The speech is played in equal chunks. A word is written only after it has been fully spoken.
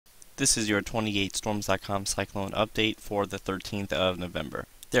This is your 28storms.com cyclone update for the 13th of November.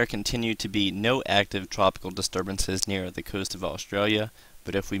 There continue to be no active tropical disturbances near the coast of Australia,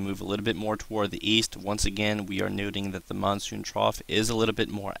 but if we move a little bit more toward the east, once again we are noting that the monsoon trough is a little bit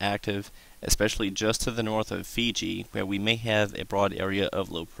more active, especially just to the north of Fiji, where we may have a broad area of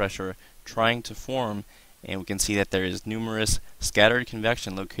low pressure trying to form, and we can see that there is numerous scattered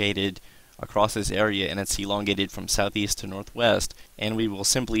convection located across this area, and it's elongated from southeast to northwest, and we will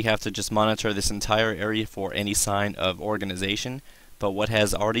simply have to just monitor this entire area for any sign of organization. But what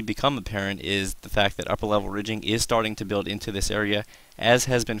has already become apparent is the fact that upper level ridging is starting to build into this area, as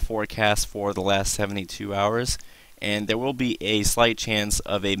has been forecast for the last 72 hours, and there will be a slight chance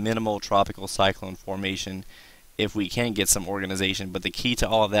of a minimal tropical cyclone formation if we can get some organization. But the key to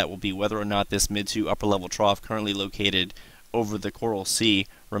all of that will be whether or not this mid to upper level trough currently located over the Coral Sea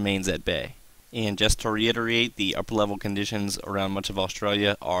remains at bay. And just to reiterate, the upper level conditions around much of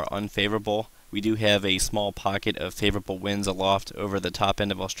Australia are unfavorable. We do have a small pocket of favorable winds aloft over the top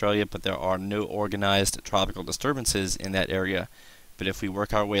end of Australia, but there are no organized tropical disturbances in that area. But if we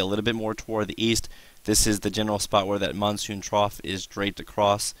work our way a little bit more toward the east, this is the general spot where that monsoon trough is draped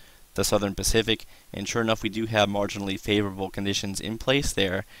across the southern Pacific, and sure enough we do have marginally favorable conditions in place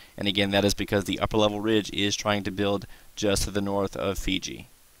there, and again that is because the upper level ridge is trying to build just to the north of Fiji.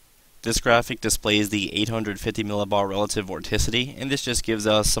 This graphic displays the 850 millibar relative vorticity, and this just gives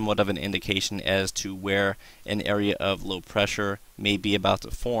us somewhat of an indication as to where an area of low pressure may be about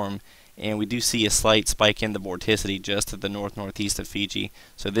to form, and we do see a slight spike in the vorticity just to the northeast of Fiji,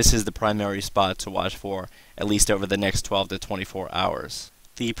 so this is the primary spot to watch for, at least over the next 12 to 24 hours.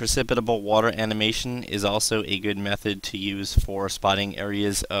 The precipitable water animation is also a good method to use for spotting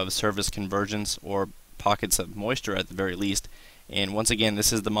areas of surface convergence or pockets of moisture at the very least. And once again,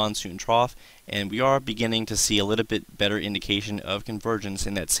 this is the monsoon trough, and we are beginning to see a little bit better indication of convergence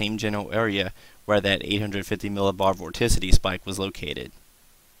in that same general area where that 850 millibar vorticity spike was located.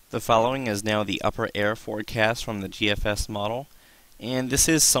 The following is now the upper air forecast from the GFS model, and this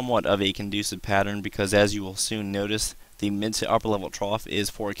is somewhat of a conducive pattern because, as you will soon notice, the mid to upper level trough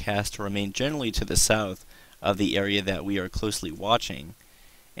is forecast to remain generally to the south of the area that we are closely watching.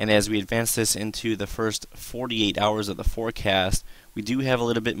 And as we advance this into the first 48 hours of the forecast, we do have a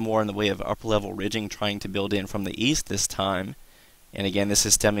little bit more in the way of upper level ridging trying to build in from the east this time. And again, this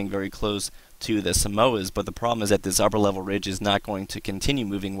is stemming very close to the Samoas, but the problem is that this upper level ridge is not going to continue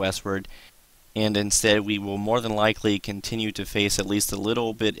moving westward, and instead we will more than likely continue to face at least a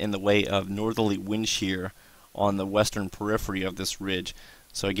little bit in the way of northerly wind shear on the western periphery of this ridge.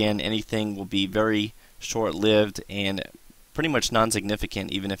 So again, anything will be very short-lived and pretty much non-significant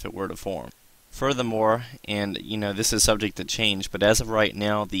even if it were to form. Furthermore, and this is subject to change, but as of right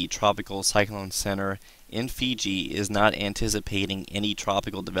now the Tropical Cyclone Center in Fiji is not anticipating any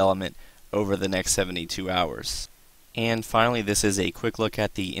tropical development over the next 72 hours. And finally, this is a quick look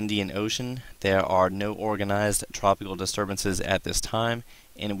at the Indian Ocean. There are no organized tropical disturbances at this time,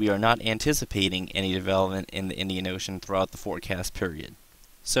 and we are not anticipating any development in the Indian Ocean throughout the forecast period.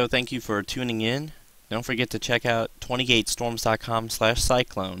 So thank you for tuning in. Don't forget to check out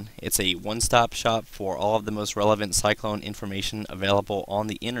 28storms.com/cyclone. It's a one-stop shop for all of the most relevant cyclone information available on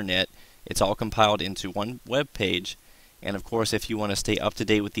the internet. It's all compiled into one web page. And of course, if you want to stay up to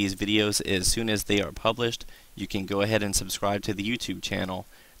date with these videos as soon as they are published, you can go ahead and subscribe to the YouTube channel.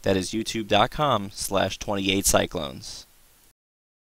 That is youtube.com/28cyclones.